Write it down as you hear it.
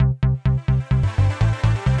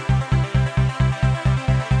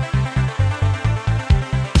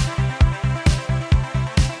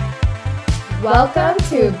Welcome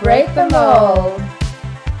to Break the Mold.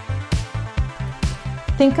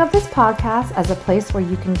 Think of this podcast as a place where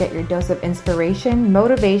you can get your dose of inspiration,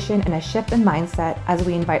 motivation, and a shift in mindset as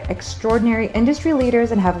we invite extraordinary industry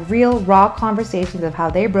leaders and have real, raw conversations of how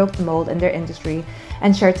they broke the mold in their industry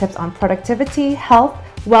and share tips on productivity, health,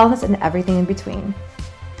 wellness, and everything in between.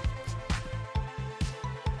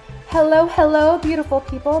 Hello, beautiful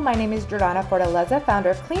people. My name is Jordana Fortaleza,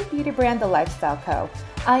 founder of clean beauty brand The Lifestyle Co.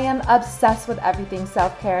 I am obsessed with everything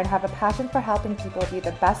self-care and have a passion for helping people be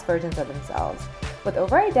the best versions of themselves. With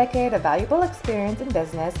over a decade of valuable experience in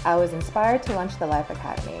business, I was inspired to launch the Life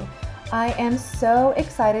Academy. I am so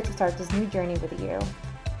excited to start this new journey with you.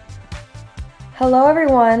 Hello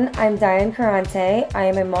everyone, I'm Diane Carante. I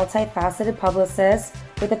am a multifaceted publicist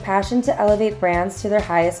with a passion to elevate brands to their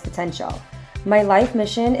highest potential. My life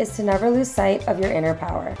mission is to never lose sight of your inner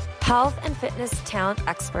power. Health and fitness talent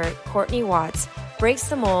expert Courtney Watts breaks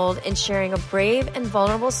the mold in sharing a brave and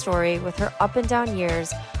vulnerable story with her up and down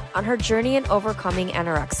years on her journey in overcoming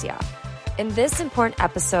anorexia. In this important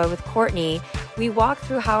episode with Courtney, we walk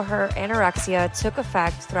through how her anorexia took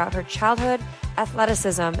effect throughout her childhood,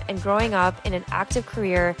 athleticism, and growing up in an active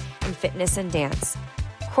career in fitness and dance.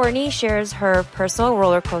 Courtney shares her personal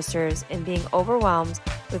roller coasters in being overwhelmed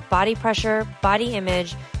with body pressure, body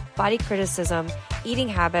image, body criticism, eating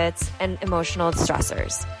habits, and emotional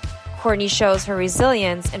stressors. Courtney shows her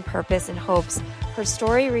resilience and purpose and hopes her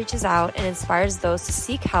story reaches out and inspires those to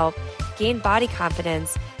seek help, gain body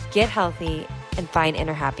confidence, get healthy, and find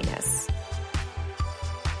inner happiness.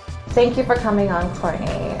 Thank you for coming on,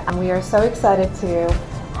 Courtney. We are so excited to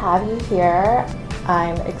have you here.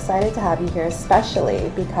 I'm excited to have you here,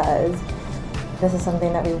 especially because this is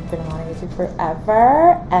something that we've been wanting to do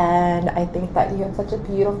forever, and I think that you have such a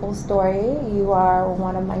beautiful story. You are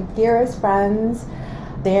one of my dearest friends.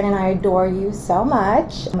 Dan and I adore you so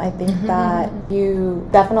much. I think that you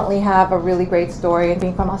definitely have a really great story, and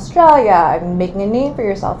being from Australia and making a name for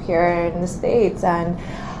yourself here in the States, and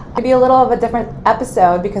maybe a little of a different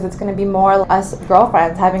episode because it's going to be more us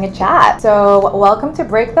girlfriends having a chat. So welcome to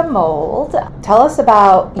Break the Mold. Tell us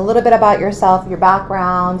about a little bit about yourself, your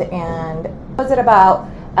background, and what was it about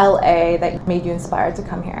LA that made you inspired to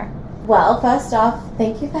come here? Well, first off,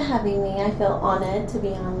 thank you for having me. I feel honored to be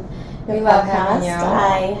on your podcast.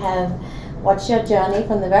 I have watched your journey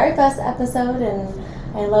from the very first episode, and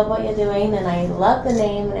I love what you're doing, and I love the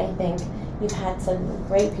name, and I think you've had some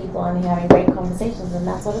great people on here having great conversations, and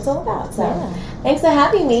that's what it's all about. So Thanks for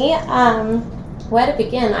having me. Where to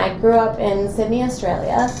begin? I grew up in Sydney,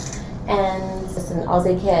 Australia, and just an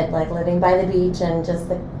Aussie kid, like living by the beach and just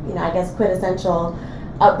the, I guess quintessential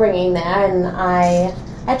upbringing there. And I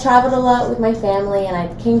traveled a lot with my family, and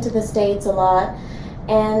I came to the States a lot.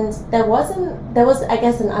 And there was, I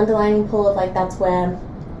guess, an underlying pull of like, that's where,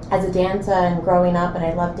 as a dancer and growing up, and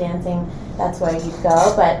I loved dancing, that's where you'd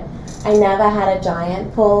go. But I never had a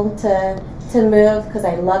giant pull to move because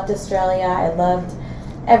I loved Australia. I loved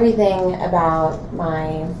everything about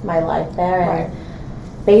my life there.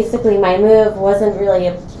 And basically my move wasn't really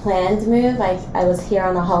a planned move. I was here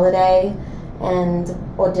on a holiday and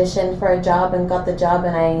auditioned for a job and got the job,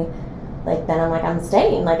 and I'm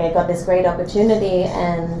staying. Like, I got this great opportunity,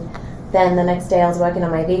 and then the next day I was working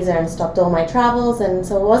on my visa and stopped all my travels, and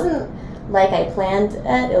so it wasn't like I planned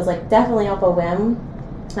it. It was like definitely off a whim.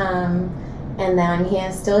 And now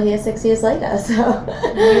I'm still here 6 years later. So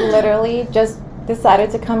you literally just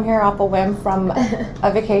decided to come here off a whim from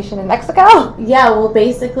a vacation in Mexico? Yeah, well,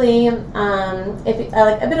 basically, if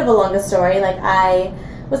like a bit of a longer story, like I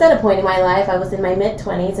was at a point in my life, I was in my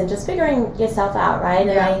mid-20s and just figuring yourself out, right?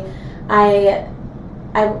 Yeah. And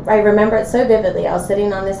I remember it so vividly. I was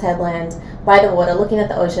sitting on this headland by the water looking at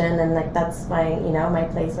the ocean, and like that's my, my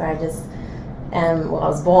place where I just I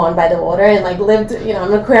was born by the water and like lived,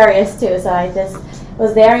 I'm an Aquarius too, so I just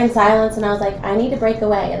was there in silence, and I was like, I need to break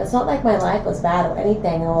away. And it's not like my life was bad or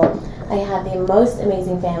anything, or I had the most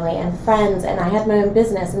amazing family and friends, and I had my own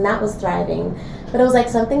business, and that was thriving. But it was like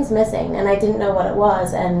something's missing, and I didn't know what it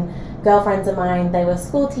was. And girlfriends of mine, they were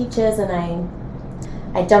school teachers, and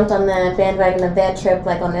I jumped on the bandwagon of their trip,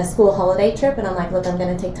 like on their school holiday trip, and I'm like, look, I'm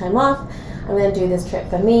going to take time off. I'm going to do this trip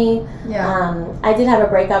for me. Yeah. I did have a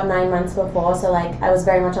breakup 9 months before, so like I was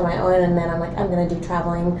very much on my own, and then I'm like, I'm going to do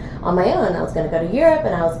traveling on my own. I was going to go to Europe,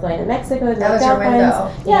 and I was going to Mexico with my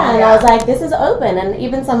girlfriends. Yeah, and I was like, this is open. And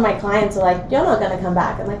even some of my clients were like, you're not going to come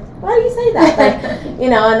back. I'm like, why do you say that? Like,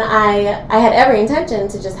 and I had every intention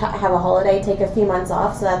to just have a holiday, take a few months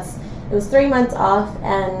off. So it was 3 months off,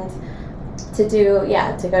 and to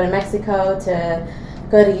go to Mexico, to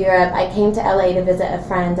go to Europe. I came to LA to visit a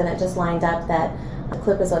friend, and it just lined up that the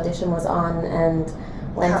Clippers audition was on, and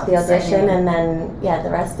went to the audition, and then the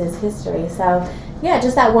rest is history. So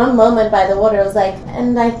just that one moment by the water was like,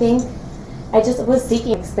 and I think I just was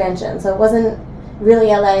seeking expansion. So it wasn't really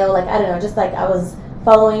LA, or like, I don't know, just like I was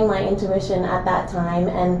following my intuition at that time.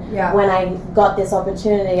 And when I got this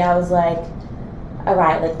opportunity, I was like, all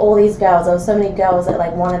right, like all these girls, there was so many girls that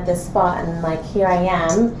like wanted this spot, and like here I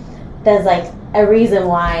am. There's like a reason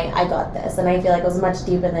why I got this, and I feel like it was much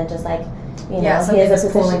deeper than just like, you know, here's a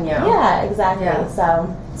position. Yeah, exactly. Yeah.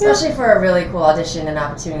 So especially for a really cool audition and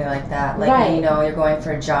opportunity like that, like you know, you're going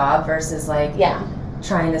for a job versus like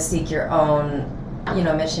trying to seek your own, you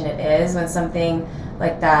know, mission. It is when something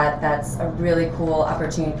like that's a really cool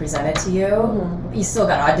opportunity presented to you. You still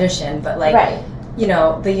got to audition, but like you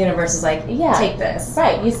know, the universe is like, take this.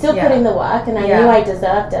 Right, you still put in the work, and I knew I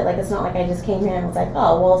deserved it. Like, it's not like I just came here and was like,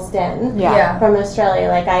 oh, well, Sten from Australia.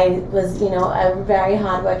 Like, I was, you know, a very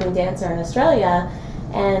hard-working dancer in Australia,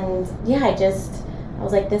 and I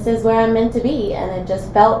was like, this is where I'm meant to be, and it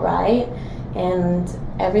just felt right, and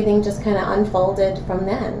everything just kind of unfolded from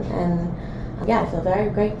then, and I feel very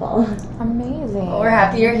grateful. Amazing. Well, we're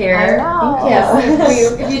happy you're here. I know. Thank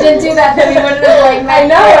you. If you didn't do that, then we wouldn't have like met. I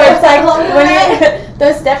know. It's like when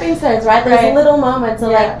those stepping stones, right? Those little moments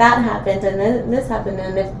of like that happened and then this happened,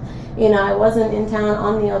 and if you know I wasn't in town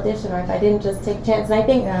on the audition, or if I didn't just take a chance, and I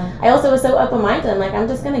think I also was so open-minded. I'm like, I'm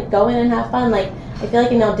just gonna go in and have fun. Like I feel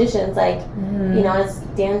like in auditions, like you know, as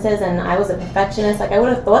dancers, and I was a perfectionist. Like I would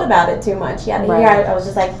have thought about it too much. Here I was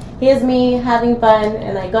just like, here's me having fun,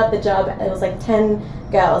 and I got the job. It was like 10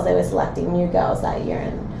 girls. They were selecting new girls that year,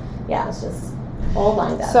 and it was just all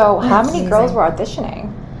lined up. So how many girls were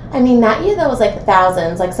auditioning? I mean, that year there was like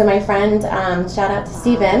thousands. Like, so my friend, shout out to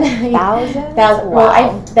Steven. Thousands?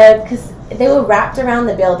 Well, because they were wrapped around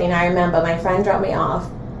the building. I remember my friend dropped me off,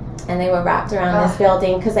 and they were wrapped around this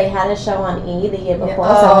building because they had a show on E the year before.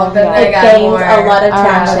 So it gained a lot of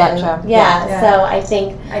traction. So I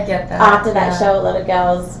think I get that. After that show, a lot of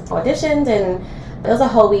girls auditioned, and it was a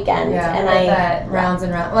whole weekend. And I rounds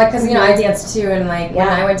and rounds. Like, because, you know, I danced too, and like when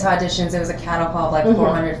I went to auditions, it was a cattle call of like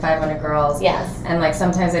 400, 500 girls. And like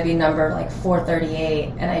sometimes I'd be numbered like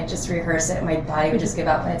 438, and I'd just rehearse it, and my body would just give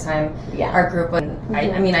out by the time our group would.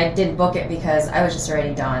 I mean, I did book it because I was just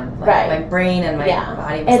already done. Like, my brain and my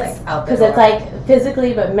body was like out the door. Because it's like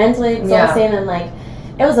physically but mentally exhausting, and like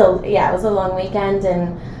it was a long weekend,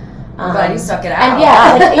 and but you stuck it out.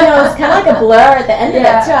 And like, you know, it was kind of like a blur at the end of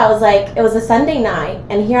it too. I was like, it was a Sunday night,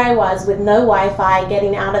 and here I was with no Wi-Fi,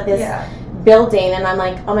 getting out of this building, and I'm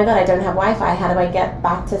like, oh my god, I don't have Wi-Fi. How do I get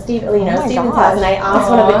back to Steven's house? And I asked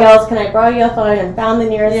one of the girls, can I borrow your phone? And found the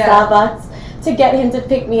nearest Starbucks to get him to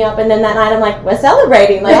pick me up. And then that night, I'm like, we're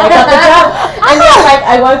celebrating. Like I got the job. And then like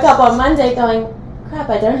I woke up on Monday going, crap,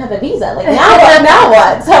 I don't have a visa. Like now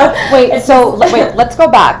what? So wait, let's go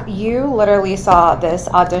back. You literally saw this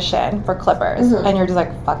audition for Clippers, and you're just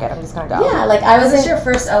like, fuck it, I'm just gonna go. Yeah, like I was. Was this your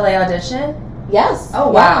first LA audition? Yes. Oh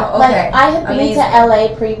wow. Okay. Like I had been to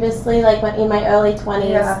LA previously, like in my early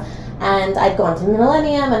 20s, and I'd gone to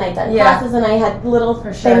Millennium, and I'd done classes, and I had little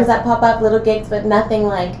things that pop up, little gigs, but nothing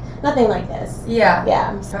like this. Yeah.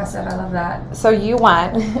 Impressive. I love that. So you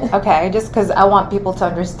went, just because I want people to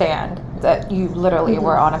understand that you literally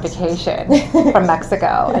were on a vacation from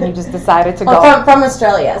Mexico, and you just decided to go from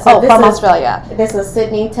Australia. So from Australia. This was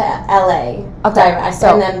Sydney to LA. Direct,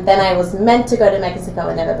 so, and then I was meant to go to Mexico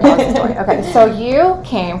and never been. Okay, so you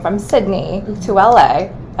came from Sydney to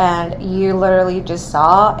LA, and you literally just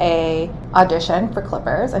saw a audition for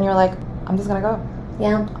Clippers, and you're like, I'm just gonna go.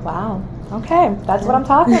 Yeah. Wow. Okay, that's what I'm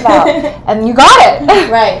talking about. And you got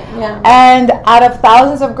it. Right. Yeah. And out of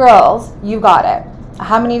thousands of girls, you got it.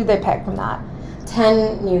 How many did they pick from that?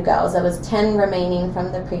 10 new girls. There was 10 remaining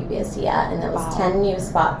from the previous year, and there was 10 new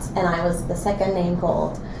spots, and I was the second name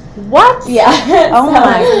called. What? Yeah. Oh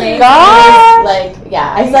my god!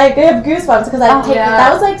 I have goosebumps because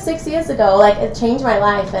that was like 6 years ago. Like it changed my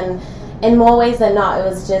life, and in more ways than not, it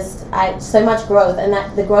was just so much growth, and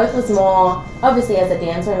that the growth was more obviously as a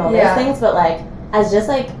dancer and all those things, but like as just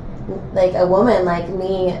like a woman like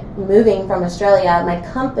me moving from Australia, my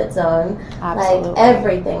comfort zone, like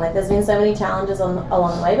everything. Like there's been so many challenges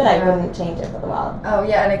along the way, but I wouldn't change it for the world. Oh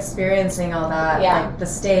yeah, and experiencing all that, like the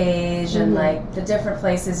stage and like the different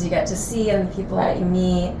places you get to see and the people that you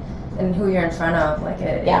meet and who you're in front of. Like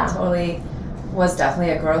it totally was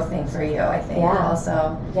definitely a growth thing for you, I think.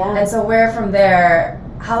 Also. Yeah. And so where from there?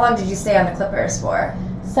 How long did you stay on the Clippers for?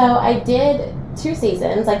 So I did 2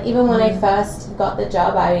 seasons. Like even when I first got the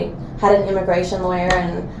job, I had an immigration lawyer,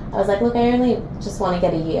 and I was like, look, I only just want to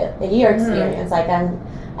get a year experience. Like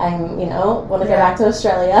I'm, want to go back to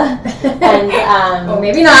Australia. And well,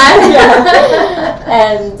 maybe not.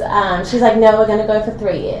 And she's like, no, we're going to go for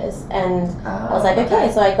 3 years. And I was like,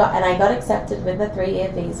 okay. So I got accepted with a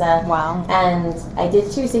 3-year visa. Wow. And I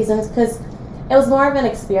did 2 seasons because it was more of an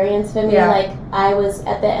experience for me. Yeah. Like, I was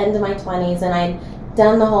at the end of my 20s, and I'd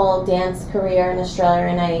done the whole dance career in Australia,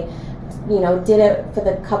 and I, did it for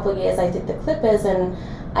the couple years I did the Clippers, and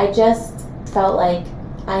I just felt like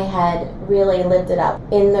I had really lived it up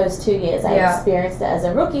in those 2 years. I experienced it as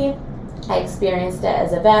a rookie. I experienced it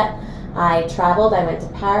as a vet. I traveled. I went to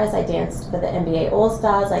Paris. I danced for the NBA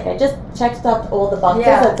All-Stars. Like, I just checked off all the boxes.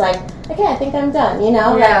 Yeah. It's like, okay, I think I'm done, Yeah.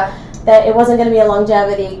 Like, that it wasn't going to be a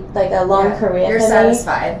longevity, like a long career You're for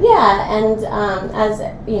satisfied. me. Yeah, and as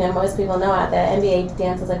most people know out there, NBA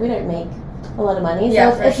dancers, like, we don't make a lot of money, so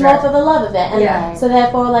it's more for the love of it, and so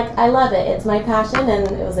therefore, like, I love it. It's my passion, and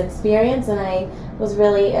it was experience, and I was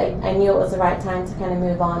really, I knew it was the right time to kind of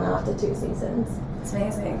move on after 2 seasons. It's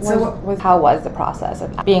amazing. So how was the process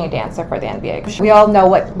of being a dancer for the NBA? Because we all know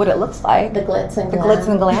what it looks like. The glitz and glam. The glitz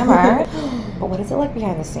and glamour. But what is it like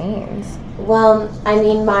behind the scenes? Well, I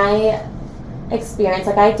mean, my experience,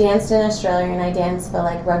 like, I danced in Australia, and I danced for,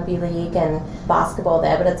 like, rugby league and basketball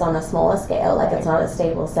there, but it's on a smaller scale. Like, it's not a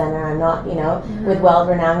stable center. I'm not, with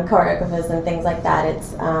world-renowned choreographers and things like that.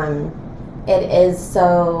 It is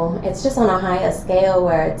so, it's just on a higher scale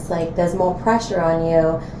where it's like there's more pressure on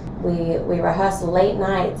you. We rehearsed late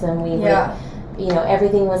nights, and we would,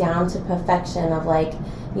 everything was down to perfection of, like,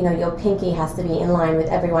 your pinky has to be in line with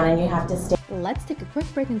everyone, and you have to stay. Let's take a quick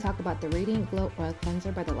break and talk about the Radiant Glow Oil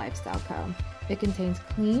Cleanser by The Lifestyle Co. It contains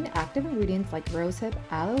clean, active ingredients like rosehip,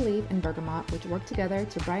 aloe leaf, and bergamot, which work together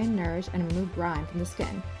to brighten, nourish, and remove grime from the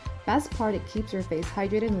skin. Best part, it keeps your face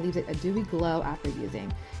hydrated and leaves it a dewy glow after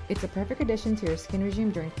using. It's a perfect addition to your skin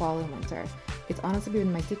regime during fall and winter. It's honestly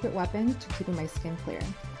been my secret weapon to keeping my skin clear.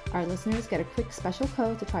 Our listeners get a quick special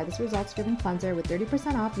code to try this results-driven cleanser with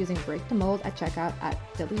 30% off using Break the Mold at checkout at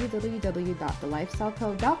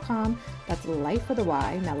www.thelifestyleco.com. That's life with a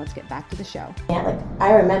Y. Now let's get back to the show. Yeah, like,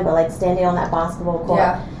 I remember, like, standing on that basketball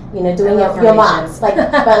court, doing your marks. Like,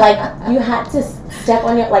 but, like, you had to step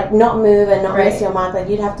on your, like, not move and not miss your mark. Like,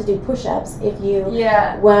 you'd have to do push-ups if you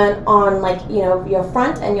weren't on, like, your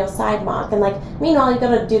front and your side mark. And, like, meanwhile, you got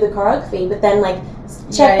to do the choreography, but then, like,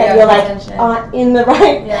 check that you're, like, in the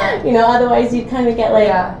right, otherwise you'd kind of get, like,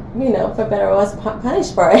 for better or worse,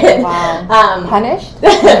 punished for it. Wow. Punished?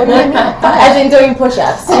 What do you mean? As in doing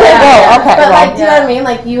push-ups. Okay. But, like, do you know what I mean?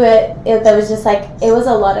 Like, there was just, like, it was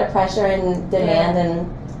a lot of pressure and demand, and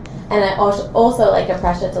I also, like, a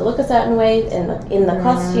pressure to look a certain way in the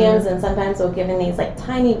costumes, and sometimes we're given these, like,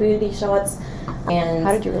 tiny booty shots. And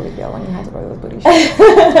how did you really feel when you had to wear those booty shots?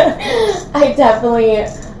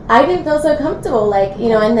 I didn't feel so comfortable, like,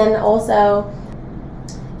 and then also,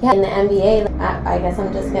 in the NBA, I guess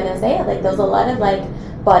I'm just gonna say it, like, there was a lot of, like,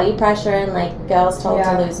 body pressure and, like, girls told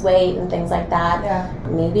to lose weight and things like that,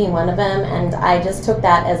 me being one of them, and I just took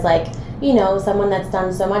that as, like, someone that's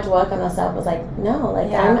done so much work on herself was like, no,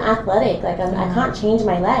 like, I'm athletic, like, I can't change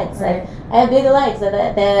my legs, like, I have bigger legs, they're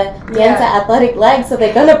dancer athletic legs, so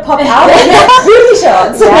they're gonna pop out in their booty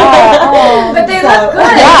shorts. But they look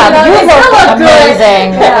good. You look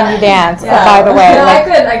amazing when you dance, by the way. No, I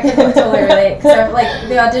could totally relate, because like,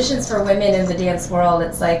 the auditions for women in the dance world,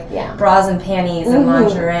 it's like bras and panties and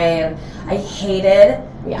lingerie, and I hated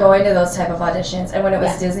going to those type of auditions. And when it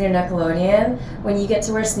was Disney or Nickelodeon, when you get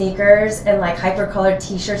to wear sneakers and, like, hyper-colored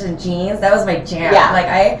t-shirts and jeans, that was my jam. Like,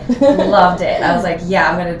 I loved it. I was like,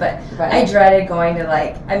 I'm gonna, but I dreaded going to,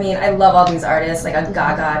 like, I mean, I love all these artists, like a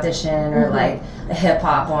Gaga audition or like a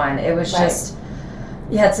hip-hop one. It was just,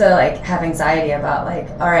 you had to, like, have anxiety about, like,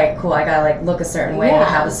 all right, cool, I gotta, like, look a certain way,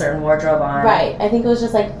 have a certain wardrobe on. Right. I think it was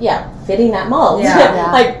just, like, fitting that mold.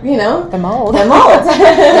 Like, the mold. The mold.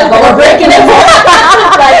 But we're breaking it.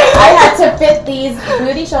 Like, I had to fit these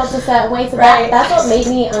booty shorts a certain way, so that's what made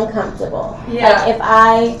me uncomfortable. Like, if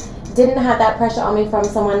I didn't have that pressure on me from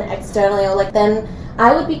someone externally, or, like, then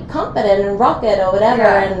I would be confident and rock it or whatever,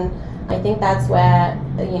 and I think that's where,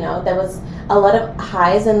 there was a lot of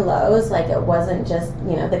highs and lows. Like, it wasn't just,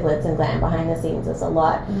 the glitz and glam behind the scenes. There's a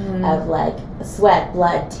lot of, like, sweat,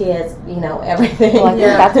 blood, tears, everything.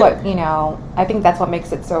 Well, I think that's what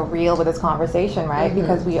makes it so real with this conversation, right?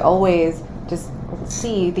 Because we always just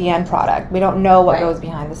see the end product. We don't know what goes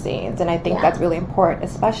behind the scenes, and I think that's really important,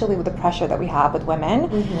 especially with the pressure that we have with women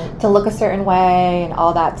to look a certain way and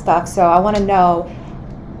all that stuff. So I want to know,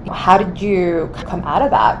 how did you come out of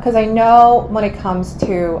that? Because I know when it comes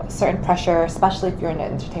to certain pressure, especially if you're in the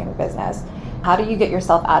entertainment business, how do you get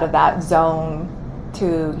yourself out of that zone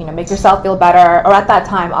to, make yourself feel better? Or at that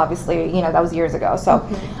time, obviously, that was years ago. So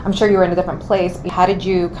I'm sure you were in a different place. How did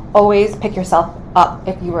you always pick yourself up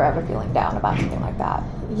if you were ever feeling down about something like that?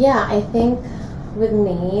 Yeah, I think with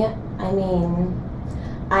me,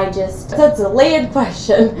 that's a layered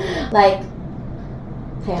question. Like,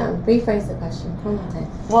 hang on, rephrase the question. One more time.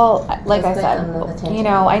 Well, like I said,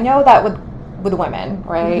 I know that with women,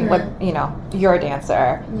 right? You're a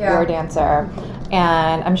dancer. Yeah. You're a dancer.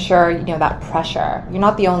 And I'm sure, that pressure. You're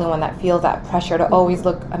not the only one that feels that pressure to always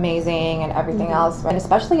look amazing and everything else. Right? And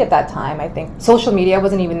especially at that time, I think social media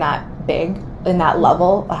wasn't even that big in that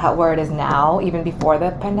level where it is now, even before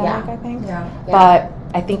the pandemic, I think. Yeah. But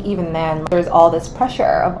I think even then, there's all this pressure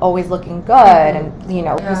of always looking good. And, you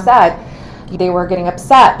said, they were getting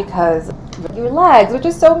upset because your legs, which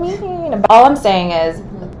is so mean. All I'm saying is,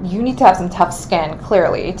 you need to have some tough skin,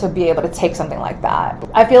 clearly, to be able to take something like that.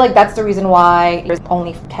 I feel like that's the reason why there's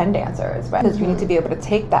only 10 dancers, right? Because you need to be able to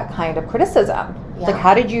take that kind of criticism. Yeah. Like,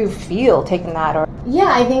 how did you feel taking that? Yeah,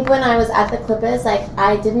 I think when I was at the Clippers,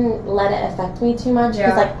 I didn't let it affect me too much.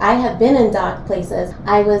 Because, I have been in dark places.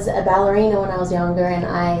 I was a ballerina when I was younger, and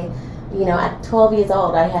at 12 years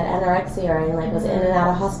old, I had anorexia and was in and out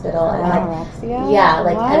of hospital. And anorexia? Yeah,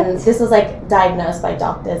 and this was diagnosed by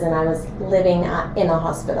doctors, and I was living in a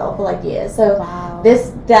hospital for years. So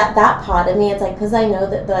that part of me, it's because I know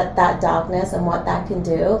that darkness and what that can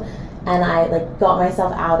do, and I got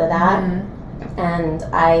myself out of that. And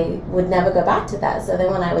I would never go back to that. So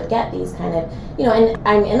then when I would get these kind of, and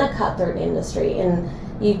I'm in a cutthroat industry, and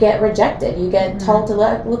you get rejected, you get told to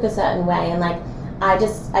look a certain way, and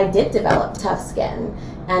I did develop tough skin,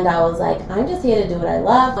 and I was I'm just here to do what I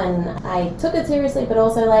love, and I took it seriously, but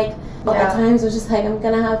also at times was just I'm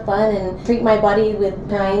gonna have fun and treat my body with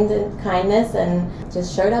kindness, and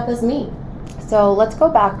just showed up as me. So let's go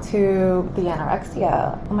back to the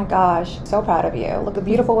anorexia. Oh my gosh, so proud of you. Look, the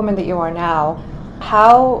beautiful woman that you are now.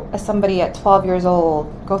 How, as somebody at 12 years old,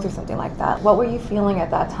 go through something like that? What were you feeling at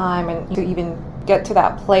that time, and to even get to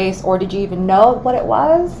that place, or did you even know what it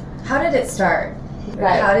was? How did it start?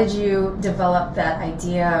 Right. How did you develop that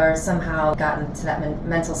idea, or somehow got into that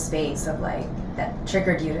mental space of that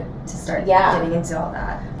triggered you to start getting into all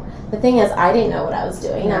that? The thing is, I didn't know what I was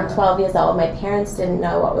doing. Yeah. I'm 12 years old. My parents didn't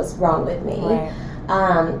know what was wrong with me. Right.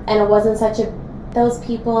 And it wasn't those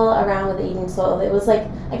people around with the eating disorder, it was I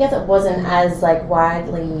guess it wasn't as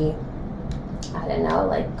widely, I don't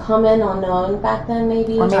know, common or known back then,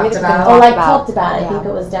 maybe. Or maybe talked about it. I think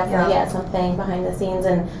it was definitely, something behind the scenes.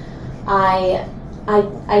 And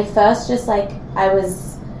I first just it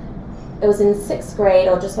was in 6th grade,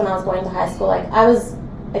 or just when I was going to high school, I was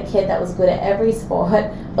a kid that was good at every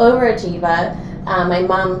sport, overachiever. My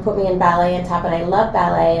mom put me in ballet and tap, and I love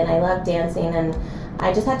ballet and I love dancing, and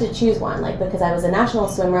I just had to choose one, because I was a national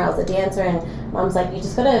swimmer, I was a dancer, and mom's you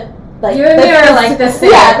just gotta, you and me are the same.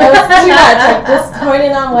 Yeah, that was too much, just throwing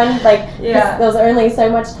it on one, there was only so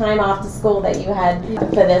much time after school that you had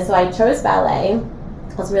for this, so I chose ballet.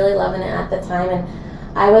 I was really loving it at the time,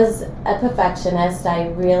 and I was a perfectionist. I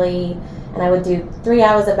would do 3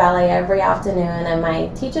 hours of ballet every afternoon, and my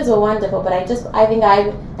teachers were wonderful, but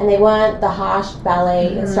and they weren't the harsh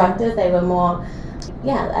ballet instructors, they were more,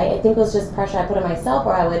 I think it was just pressure I put on myself,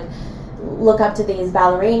 where I would look up to these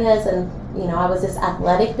ballerinas, and, I was this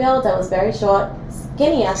athletic build, I was very short,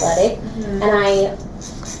 skinny athletic, and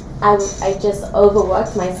I just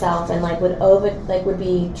overworked myself, and would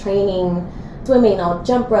be training swimming or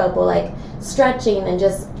jump rope or stretching, and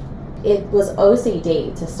just it was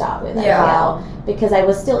OCD to start with, I feel, because I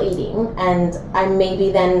was still eating, and I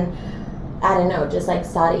maybe then, I don't know, just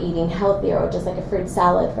started eating healthier, or just a fruit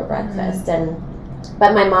salad for breakfast,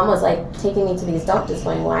 but my mom was taking me to these doctors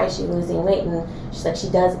going, why is she losing weight? And she's she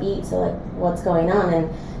does eat, so what's going on? And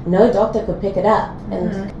no doctor could pick it up,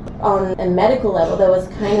 and on a medical level there was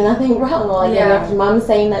kind of nothing wrong. If mom's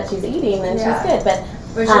saying that she's eating, then she's good, but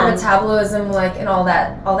was your metabolism and all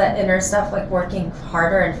that inner stuff working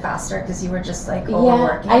harder and faster because you were just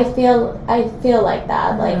overworking? I feel like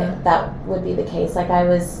that. That would be the case. I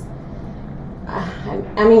was,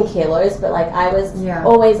 I'm in kilos, but I was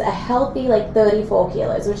always a healthy 34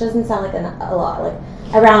 kilos, which doesn't sound like a lot.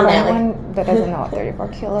 Around that. Anyone that doesn't know what 34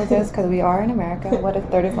 kilos is, because we are in America, what is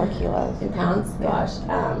 34 kilos? In pounds? Gosh.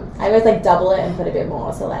 I always double it and put a bit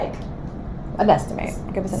more, so an estimate.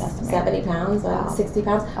 Give us an estimate. 70 pounds, 60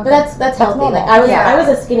 pounds. Okay. But that's healthy. I was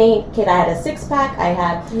a skinny kid. I had a 6-pack. I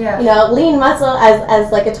had lean muscle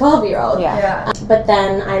as a 12-year-old. Yeah. But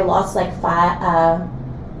then I lost 5.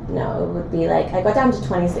 No, it would be I got down to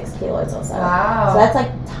 26 kilos or so. Wow. So that's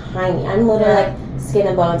tiny. I'm literally skin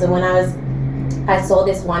and bones. And when I was I saw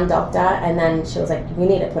this one doctor, and then she was like, you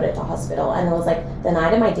need to put it to hospital. And it was like the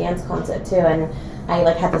night of my dance concert too, and I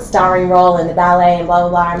like had the starring role in the ballet and blah blah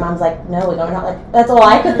blah, and Mom's like, no, we're going out. Like, that's all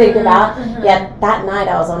I could think about. Yet that night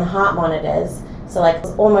I was on heart monitors, so like I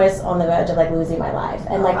was almost on the verge of like losing my life.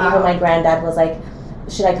 And like even my granddad was like,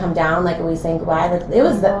 should I come down, like, are we saying goodbye? Like, it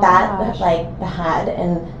was that like bad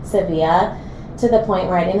and severe, to the point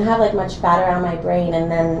where I didn't have like much fat around my brain.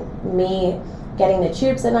 And then me getting the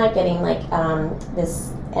tubes at night, getting like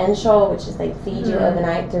this Ensure, which is they feed you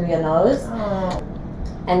overnight through your nose.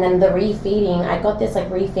 And then the refeeding, I got this like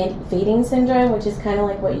refeeding syndrome, which is kind of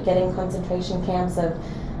like what you get in concentration camps of.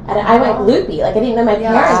 I went loopy, like I didn't know my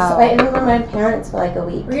parents. So I didn't know my parents for like a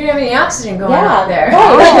week. We didn't have any oxygen going out there.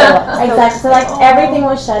 Right. Exactly. So like everything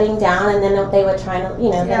was shutting down, and then they were trying to,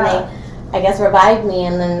 then they, I guess, revived me.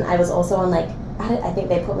 And then I was also on like, I think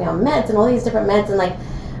they put me on meds and all these different meds, and like,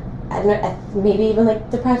 I don't know, maybe even like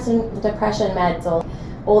depression meds or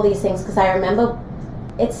all these things, because I remember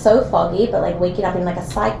it's so foggy, but like waking up in like a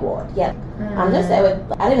psych ward. I'm just there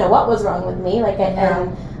with, I didn't know what was wrong with me, like,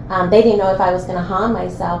 and they didn't know if I was going to harm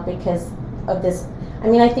myself because of this. I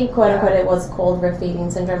mean, I think quote unquote it was called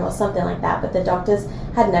refeeding syndrome or something like that, but the doctors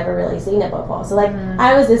had never really seen it before. So like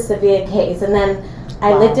I was this severe case, and then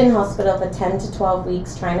I lived in hospital for 10 to 12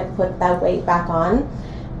 weeks trying to put that weight back on.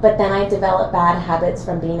 But then I developed bad habits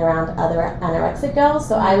from being around other anorexic girls,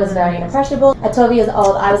 so I was very impressionable. At 12 years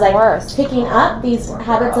old, I was like picking up these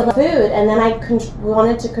habits of food, and then I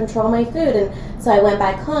wanted to control my food, and so I went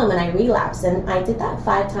back home and I relapsed, and I did that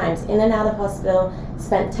 5 times, in and out of hospital,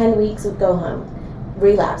 spent 10 weeks, would go home,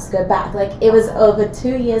 relapse, go back. Like, it was over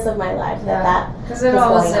 2 years of my life that because it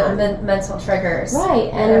all was mental triggers, right?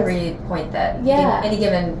 And at every point that any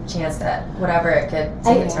given chance that whatever it could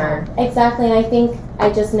take a turn. Exactly. And I think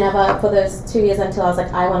I just never, for those 2 years until I was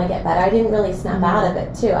like, I want to get better, I didn't really snap out of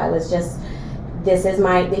it too. I was just, this is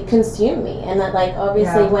it consumed me, and that, like,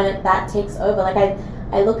 obviously when that takes over, like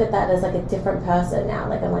I look at that as like a different person now.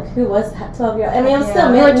 Like, I'm like, who was that 12-year-old? I mean, I'm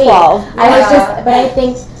still me. Like 12. I was just, but I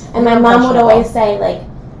think, and my mom would always say, like,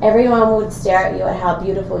 everyone would stare at you at how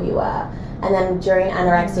beautiful you are. And then during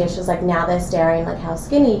anorexia, she was like, now they're staring like how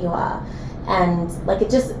skinny you are. And like,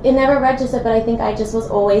 it never registered, but I think I just was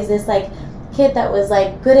always this like kid that was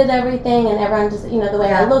like good at everything, and everyone just, the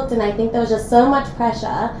way I looked. And I think there was just so much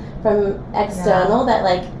pressure from external that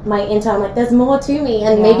like my internal, like, there's more to me.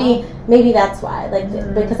 And maybe that's why, like,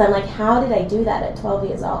 because I'm like, how did I do that at 12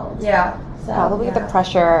 years old? So, probably the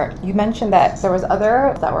pressure. You mentioned that there was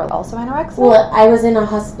others that were also anorexic. Well, I was in a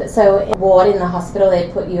hospital, so in a ward in the hospital, they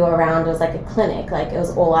put you around, it was like a clinic, like it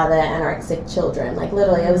was all other anorexic children, like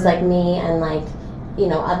literally it was like me and like,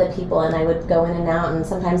 other people, and I would go in and out, and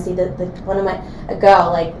sometimes see a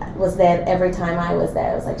girl like was there every time I was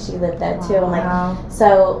there. It was like she lived there too, and like,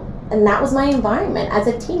 so, and that was my environment as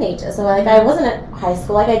a teenager. So like I wasn't at high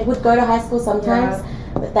school, like I would go to high school sometimes,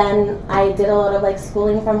 but then I did a lot of like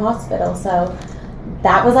schooling from hospital, so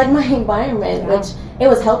that was like my environment, which it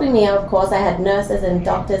was helping me. Of course, I had nurses and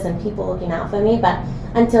doctors and people looking out for me, but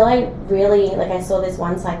until I really, like, I saw this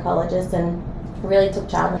one psychologist and really took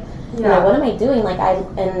charge. What am I doing? Like,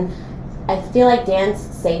 I feel like dance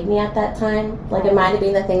saved me at that time. Like, it might have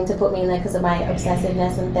been the thing to put me in there because of my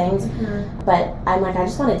obsessiveness and things, but I'm like, I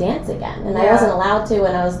just want to dance again, and I wasn't allowed to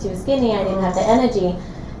when I was too skinny. I didn't have the energy.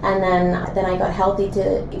 And then I got healthy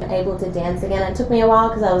to able to dance again. It took me a while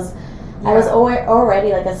because I was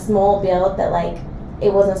already like a small build that like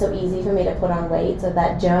it wasn't so easy for me to put on weight. So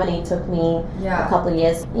that journey took me a couple of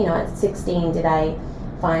years. At 16 did I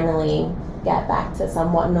finally get back to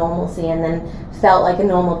somewhat normalcy, and then felt like a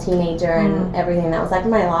normal teenager and everything. That was like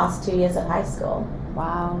my last 2 years of high school.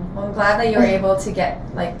 Wow. Well, I'm glad that you were able to get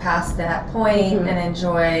like past that point and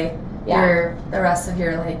enjoy the rest of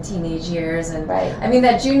your like teenage years. And I mean,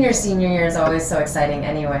 that junior senior year is always so exciting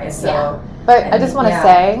anyway, so but I just want to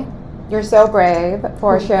say you're so brave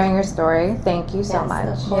for sharing your story. Thank you so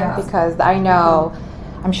much, because I know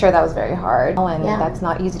I'm sure that was very hard, and that's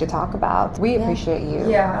not easy to talk about. We appreciate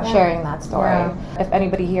you sharing that story. If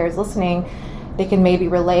anybody here is listening, they can maybe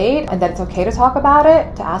relate, and that it's okay to talk about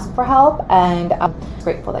it, to ask for help, and I'm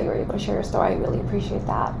grateful that you were able to share your story. I really appreciate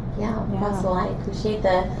that. Possible. I appreciate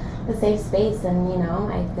the safe space, and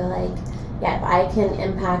I feel like if I can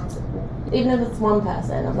impact, even if it's one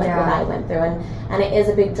person, of like what I went through, and it is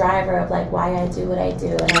a big driver of like why I do what I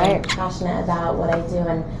do, and I'm passionate about what I do,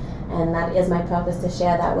 and that is my purpose, to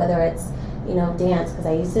share that, whether it's dance, because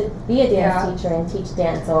I used to be a dance teacher and teach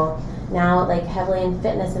dance, or now like heavily in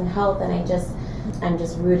fitness and health, and I'm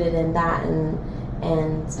just rooted in that, and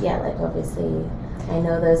like obviously I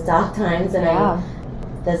know those dark times, and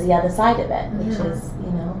there's the other side of it, which is,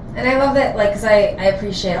 And I love that, like, because I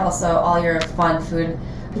appreciate also all your fun food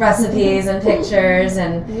recipes and pictures,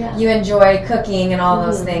 and you enjoy cooking and all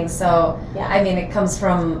those things. So, I mean, it comes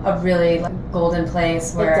from a really golden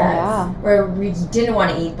place where we didn't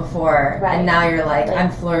want to eat before, and now you're like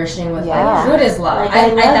I'm flourishing with food is love.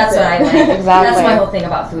 Like, that's what I like. Exactly. That's my whole thing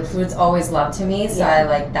about food. Food's always love to me. So I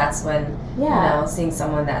like that's when seeing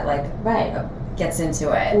someone that like gets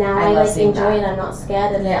into it. Now I like enjoy it. I'm not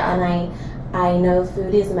scared of it, and I know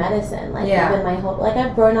food is medicine. Like even my whole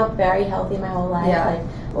I've grown up very healthy my whole life. Like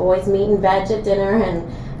always meat and veg at dinner, and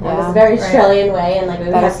it was a very Australian way. And like we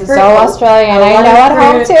that had is fruit, so Australian. I know at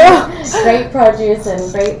home too. Great produce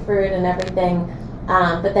and great fruit and everything.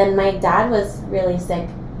 But then my dad was really sick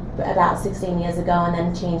about 16 years ago, and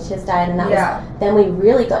then changed his diet, and that was then we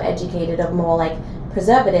really got educated of more like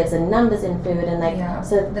preservatives and numbers in food, and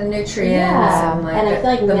so the nutrients and like I feel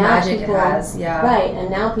like the now magic people, it has and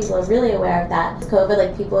now people are really aware of that. COVID,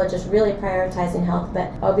 like people are just really prioritizing health, but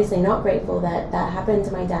obviously not grateful that happened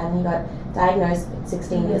to my dad, and he got diagnosed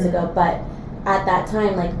 16 years ago. But at that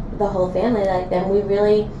time, like the whole family, like then we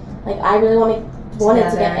really, like I really wanted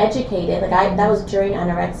to get educated. Like that was during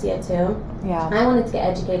anorexia too. I wanted to get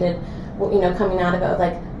educated, coming out of it, of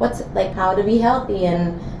like what's like how to be healthy,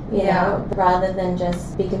 and you know, rather than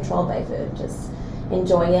just be controlled by food, just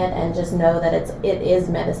enjoy it and just know that it is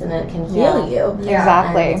medicine and it can heal you.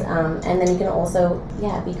 Exactly. And then you can also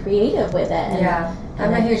be creative with it. And,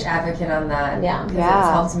 I'm a huge advocate on that. Because it's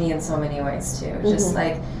helped me in so many ways too. Just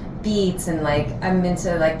like beets, and like I'm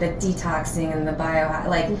into like the detoxing and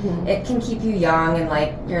the it can keep you young and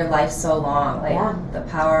like your life so long. Like the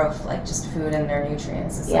power of like just food and their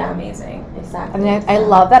nutrients is like amazing. Exactly. I mean, I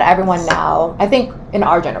love that everyone now, I think in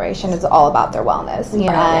our generation, is all about their wellness.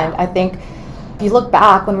 And I think if you look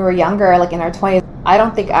back when we were younger, like in our 20s, I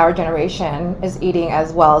don't think our generation is eating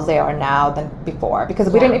as well as they are now than before,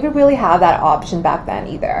 because we didn't even really have that option back then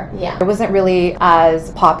either. It wasn't really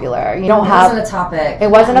as popular. You don't have. It wasn't a topic.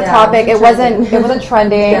 It wasn't a topic. It wasn't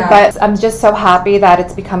trending. But I'm just so happy that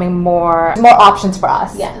it's becoming more options for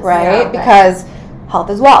us. Right? Because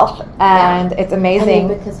health is wealth, and it's amazing. I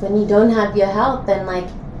mean, because when you don't have your health, then like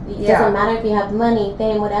it doesn't matter if you have money,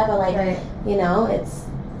 fame, whatever. Like it's.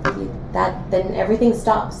 Then everything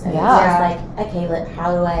stops, and it's just like, okay,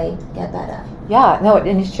 how do I get better?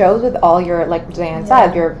 And it shows with all your, like Diane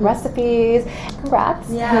said, your recipes. Congrats.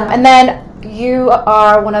 And then you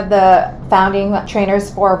are one of the founding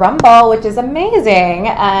trainers for Rumble, which is amazing.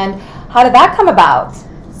 And how did that come about?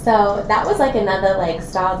 So that was like another like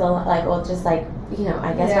stars, like, or just like,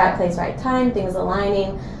 I guess right place, right time, things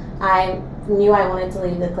aligning. I knew I wanted to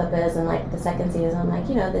leave the Clippers, and like the second season, I'm like,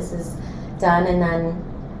 this is done, and then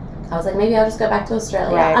I was like, maybe I'll just go back to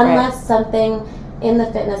Australia, unless something in the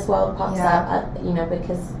fitness world pops up,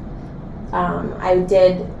 because I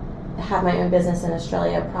did have my own business in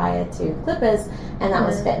Australia prior to Clippers, and that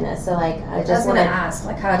was fitness. So like, I was going to ask,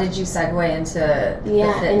 like, how did you segue into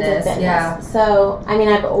the fitness? So I mean,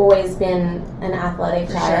 I've always been an athletic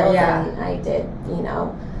child, and I did,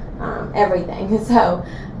 everything. So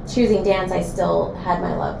choosing dance, I still had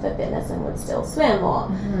my love for fitness and would still swim or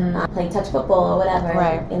play touch football or whatever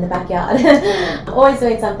in the backyard. Always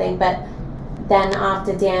doing something. But then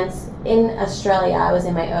after dance in Australia, I was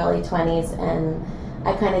in my early 20s, and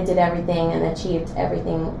I kind of did everything and achieved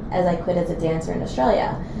everything as I could as a dancer in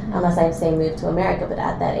Australia, unless I say moved to America. But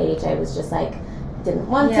at that age, I was just like, didn't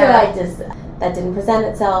want to. That didn't present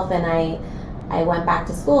itself, and I went back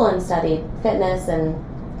to school and studied fitness and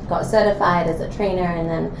got certified as a trainer, and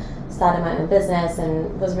then started my own business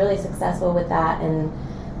and was really successful with that.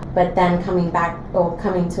 But then coming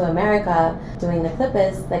to America doing the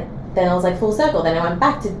Clippers, like then it was like full circle. Then I went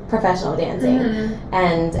back to professional dancing,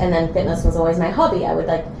 and then fitness was always my hobby. I would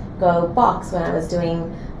like go box when I was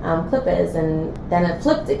doing Clippers, and then it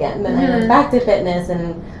flipped again. Then I went back to fitness,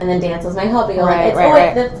 and then dance was my hobby.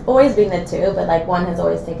 It's always been the two, but like one has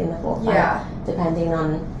always taken the forefront, depending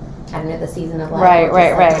on, I don't know, the season of life,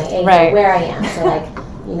 where I am. So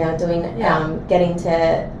like, doing, getting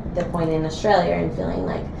to the point in Australia and feeling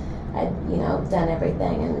like I'd, done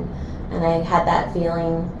everything, and I had that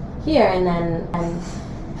feeling here, and then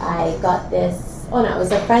I got this. Oh no, it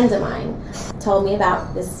was a friend of mine told me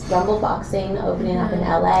about this Rumble Boxing opening up in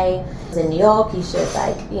LA. It was in New York. You should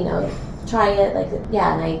try it.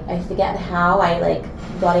 And I forget how I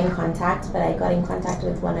got in contact, but I got in contact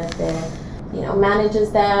with one of the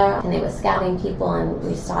managers there, and they were scouting people, and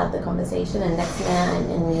we started the conversation, and next thing I'm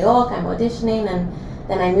in New York, I'm auditioning, and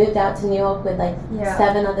then I moved out to New York with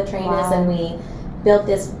 7 other trainers, and we built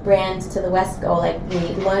this brand to the West Coast. Like we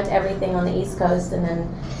learned everything on the East Coast and then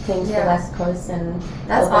came to the West Coast, and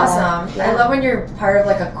that's awesome. I love when you're part of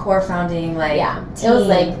like a core founding like team. It was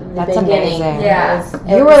like the beginning. Amazing.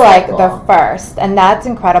 You were like the first, and that's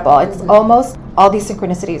incredible. It's almost all these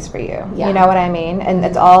synchronicities for you. You know what I mean? And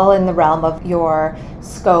it's all in the realm of your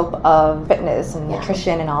scope of fitness and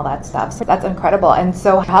nutrition and all that stuff. So that's incredible. And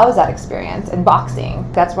so how is that experience in boxing?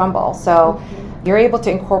 That's Rumble. So you're able to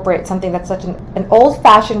incorporate something that's such an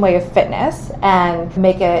old-fashioned way of fitness and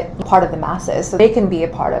make it part of the masses so they can be a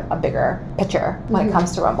part of a bigger picture when it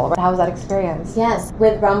comes to Rumble. How was that experience? Yes,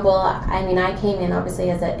 with Rumble, I mean, I came in obviously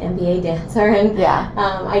as an NBA dancer, and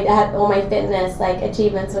I had all my fitness like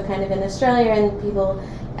achievements were kind of in Australia, and people,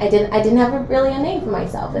 I didn't have really a name for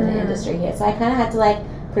myself in the industry here, so I kind of had to like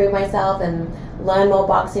prove myself and learn more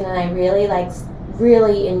boxing, and I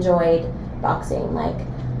really enjoyed boxing. Like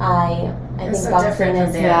I think so boxing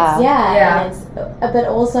is and it's but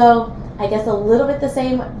also I guess a little bit the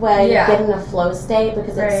same where you get in a flow state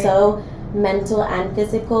because it's so mental and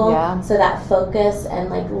physical. So that focus and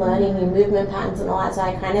like learning new movement patterns and all that. So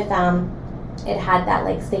I kind of found it had that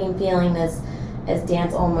like same feeling as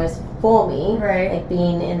dance almost for me, like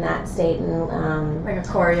being in that state and like a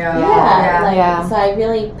choreo. So I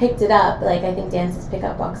really picked it up. Like I think dancers pick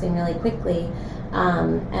up boxing really quickly.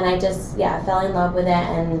 And I just fell in love with it,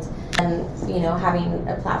 and you know, having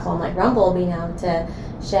a platform like Rumble, being able to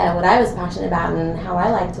share what I was passionate about and how I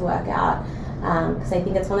like to work out, because I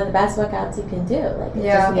think it's one of the best workouts you can do. Like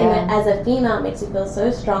as a female, it makes you feel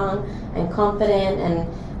so strong and confident,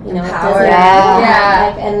 and you know, empowered.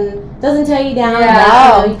 And doesn't tear you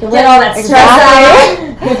down. You can get all that stress out.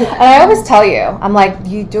 And I always tell you, I'm like,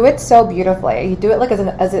 you do it so beautifully. You do it like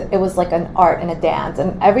it was like an art and a dance.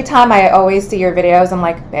 And every time I always see your videos, I'm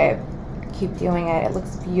like, babe, keep doing it. It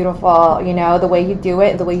looks beautiful. You know, the way you do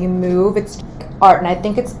it, the way you move, it's art. And I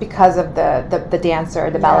think it's because of the dancer,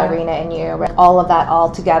 the ballerina in you, right? All of that all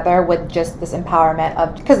together with just this empowerment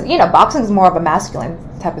of, because you know, boxing is more of a masculine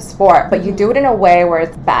type of sport, but you do it in a way where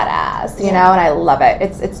it's badass, you know, and I love it.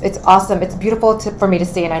 It's awesome. It's beautiful for me to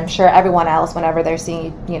see, and I'm sure everyone else, whenever they're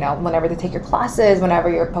seeing you know, whenever they take your classes, whenever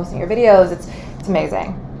you're posting your videos, it's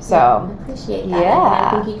amazing. So I appreciate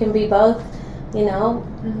that. I think you can be both, you know,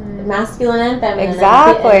 masculine and feminine, and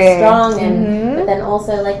strong, and but then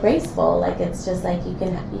also like graceful. Like it's just like you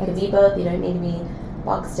can be both. You don't need to be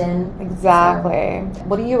boxed in. Exactly. So.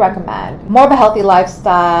 What do you recommend? More of a healthy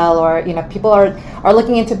lifestyle, or you know, people are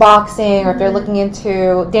looking into boxing, or if they're looking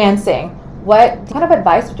into dancing. What kind of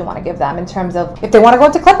advice would you want to give them in terms of if they want to go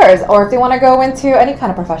into Clippers or if they want to go into any kind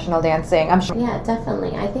of professional dancing? I'm sure. Yeah,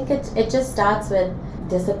 definitely. I think it just starts with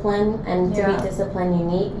discipline, and to be disciplined,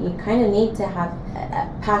 you kind of need to have a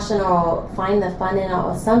passion or find the fun in it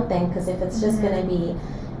or something. Because if it's just going to be,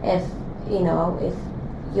 if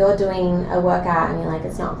you're doing a workout and you're like,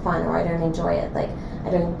 it's not fun or I don't enjoy it, like I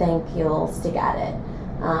don't think you'll stick at it.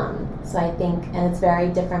 So I think, and it's very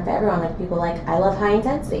different for everyone. Like people like, I love high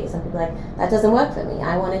intensity. Some people like, that doesn't work for me.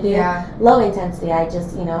 I want to do low intensity. I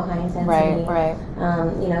just, you know, high intensity,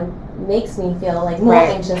 you know, makes me feel like more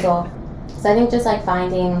anxious. So I think just like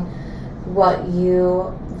finding what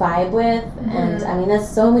you vibe with, and I mean, there's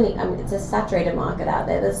so many. It's a saturated market out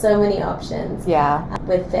there. There's so many options.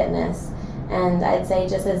 With fitness, and I'd say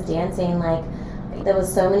just as dancing, like. There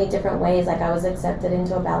was so many different ways. Like I was accepted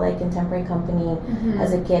into a ballet contemporary company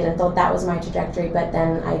as a kid and thought that was my trajectory, but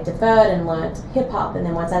then I deferred and learned hip hop, and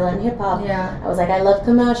then once I learned hip hop, I was like, I love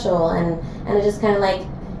commercial, and it just kind of like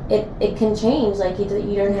it can change. Like you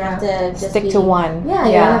don't have to just stick to one. You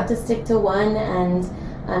don't have to stick to one, and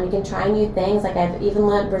you can try new things. Like I've even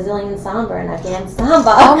learned Brazilian samba, and I've danced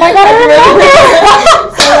samba. Oh my god,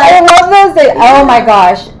 I love those things. Oh my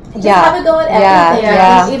gosh. Just have a go at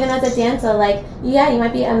everything. Even as a dancer, like, you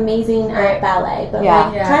might be amazing at ballet, but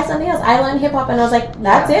like, try something else. I learned hip hop and I was like,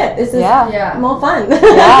 that's it. This is more fun.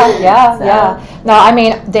 No, I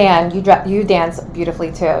mean, Dan, you dance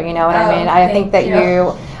beautifully too. You know what I mean? I think that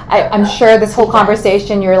I'm sure this whole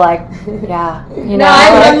conversation, you're like, you know. No,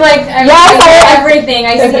 I'm like everything.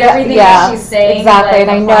 I see everything that she's saying. Exactly, like,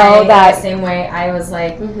 and I know that the same way I was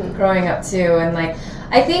like growing up too, and like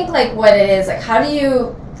I think like what it is, like how do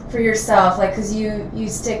you for yourself, like, because you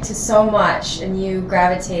stick to so much and you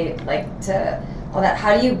gravitate like to all that,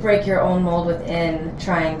 how do you break your own mold within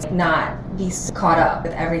trying to not be caught up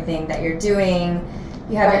with everything that you're doing?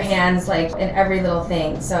 You have your hands like in every little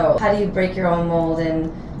thing, so how do you break your own mold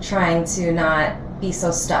in trying to not be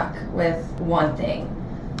so stuck with one thing?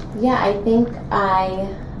 I think I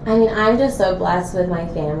mean, I'm just so blessed with my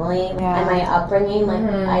family and my upbringing. Like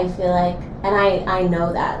I feel like, and I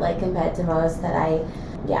know that, like compared to most, that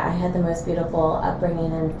I had the most beautiful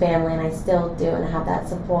upbringing and family, and I still do, and I have that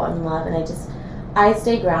support and love, and I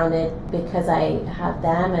stay grounded because I have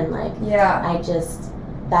them, and like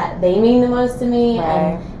that they mean the most to me,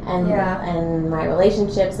 and my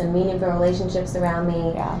relationships and meaningful relationships around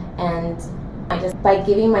me, and I just, by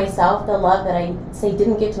giving myself the love that I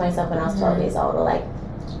didn't give to myself when I was 12 years old, or like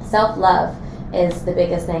self-love is the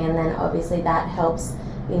biggest thing, and then obviously that helps,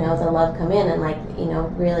 the love come in, and like,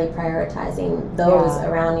 really prioritizing those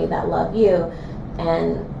around you that love you,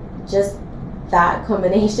 and just that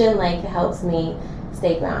combination like helps me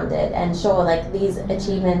stay grounded. And sure, like these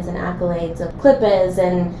achievements and accolades of Clippers,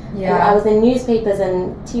 and I was in newspapers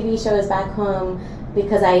and TV shows back home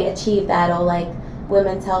because I achieved that, or like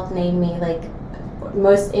Women's Health named me like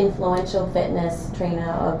most influential fitness trainer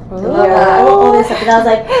of the year, all this stuff. And I was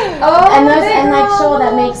like, sure,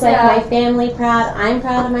 that makes like my family proud. I'm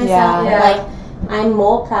proud of myself. Like I'm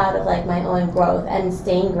more proud of like my own growth and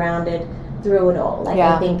staying grounded through it all. Like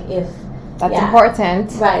I think that's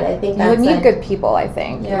important. Right, I think you would need good people, I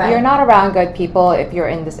think. If you're not around good people, if you're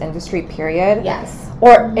in this industry, period. Yes.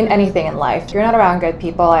 Or in anything in life. If you're not around good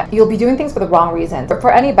people, you'll be doing things for the wrong reasons.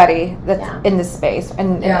 For anybody that's in this space,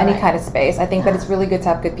 in any kind of space, I think that it's really good to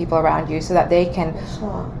have good people around you so that they can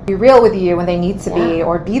be real with you when they need to be,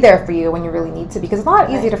 or be there for you when you really need to be. Because it's not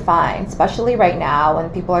easy to find, especially right now when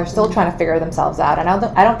people are still trying to figure themselves out. And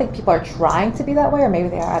I don't think people are trying to be that way, or maybe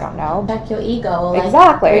they are, I don't know. Back your ego. Like,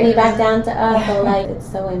 exactly. Bring you back down to earth. Or like,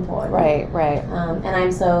 it's so important. Right. And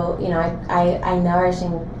I'm so, I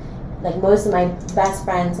nourishing, like most of my best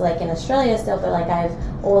friends like in Australia still, but like I've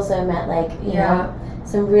also met like you know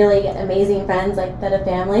some really amazing friends like that are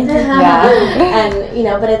family,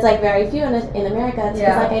 and but it's like very few in America. It's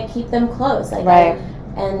because like I keep them close, like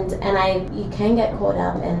you can get caught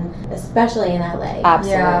up, and especially in LA,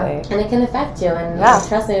 absolutely, and it can affect you. And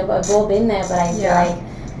trust me, I've all been there, but I feel like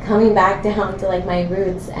coming back down to like my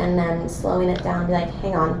roots and then slowing it down, be like,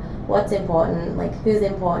 hang on, what's important? Like who's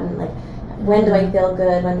important? Like when do I feel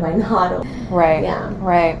good? When do I not? Right.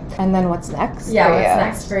 And then what's next?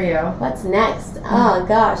 Next for you? What's next? Oh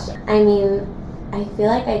gosh. I mean, I feel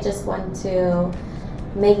like I just want to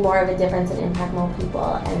make more of a difference and impact more people.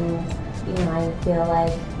 And I feel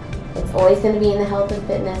like it's always going to be in the health and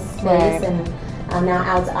fitness space. And now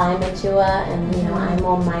as I mature and I'm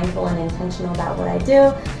more mindful and intentional about what I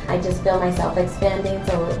do, I just feel myself expanding.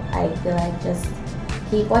 So I feel like just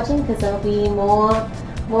keep watching, because there'll be more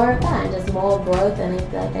of that, and just more growth, and I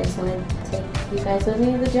feel like I just want to take you guys with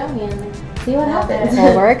me on the journey and see what happens.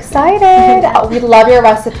 Well, we're excited. We love your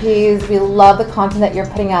recipes. We love the content that you're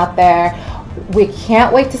putting out there. We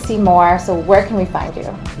can't wait to see more. So where can we find you?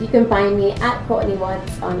 You can find me at Courtney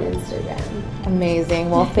Watts on Instagram. Amazing.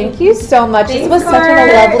 Well, thank you so much. This was such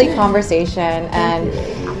a lovely conversation, and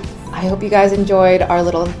I hope you guys enjoyed our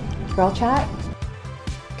little girl chat.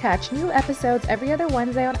 Catch new episodes every other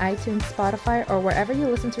Wednesday on iTunes, Spotify, or wherever you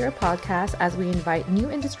listen to your podcast, as we invite new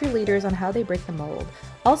industry leaders on how they break the mold.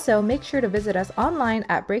 Also, make sure to visit us online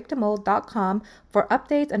at breakthemold.com for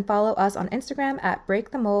updates, and follow us on Instagram at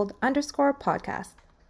breakthemold_podcast.